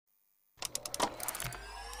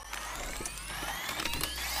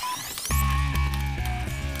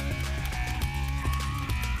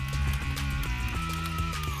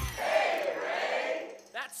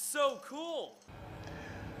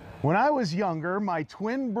When I was younger, my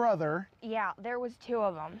twin brother... Yeah, there was two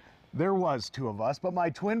of them. There was two of us, but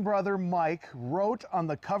my twin brother Mike wrote on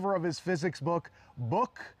the cover of his physics book,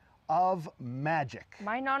 Book of Magic.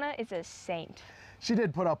 My Nana is a saint. She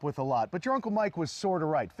did put up with a lot, but your Uncle Mike was sort of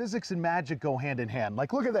right. Physics and magic go hand in hand.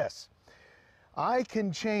 Like, look at this. I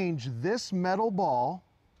can change this metal ball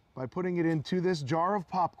by putting it into this jar of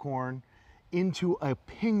popcorn into a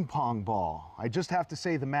ping pong ball. I just have to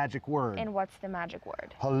say the magic word. And what's the magic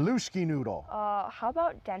word? Halushki noodle. How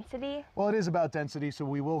about density? Well, it is about density, so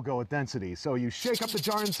we will go with density. So you shake up the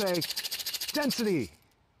jar and say, density,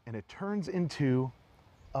 and it turns into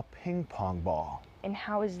a ping pong ball. And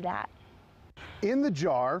how is that? In the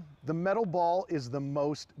jar, the metal ball is the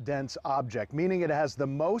most dense object, meaning it has the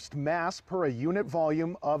most mass per a unit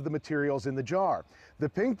volume of the materials in the jar. The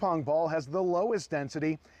ping pong ball has the lowest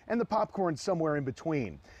density, and the popcorn somewhere in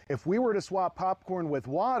between. If we were to swap popcorn with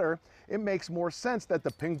water, it makes more sense that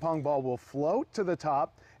the ping pong ball will float to the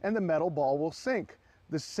top and the metal ball will sink.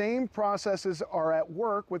 The same processes are at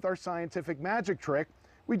work with our scientific magic trick.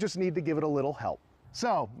 We just need to give it a little help.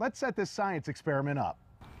 So let's set this science experiment up.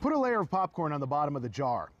 Put a layer of popcorn on the bottom of the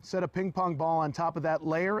jar. Set a ping pong ball on top of that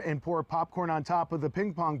layer and pour popcorn on top of the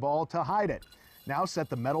ping pong ball to hide it. Now set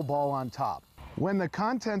the metal ball on top. When the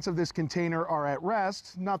contents of this container are at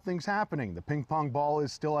rest, nothing's happening. The ping pong ball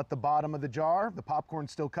is still at the bottom of the jar, the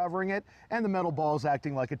popcorn's still covering it, and the metal ball is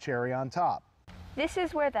acting like a cherry on top. This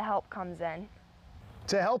is where the help comes in.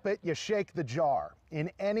 To help it, you shake the jar in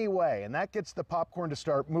any way, and that gets the popcorn to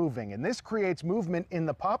start moving. And this creates movement in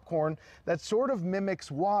the popcorn that sort of mimics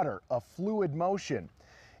water, a fluid motion.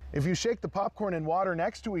 If you shake the popcorn and water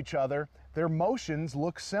next to each other, their motions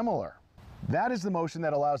look similar. That is the motion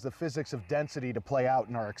that allows the physics of density to play out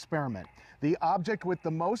in our experiment. The object with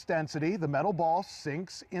the most density, the metal ball,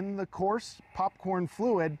 sinks in the coarse popcorn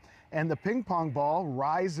fluid, and the ping pong ball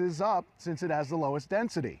rises up since it has the lowest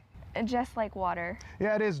density. Just like water.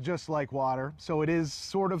 Yeah, it is just like water. So it is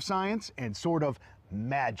sort of science and sort of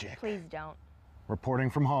magic. Please don't. Reporting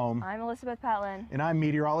from home. I'm Elizabeth Petelin. And I'm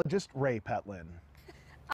meteorologist Ray Petelin.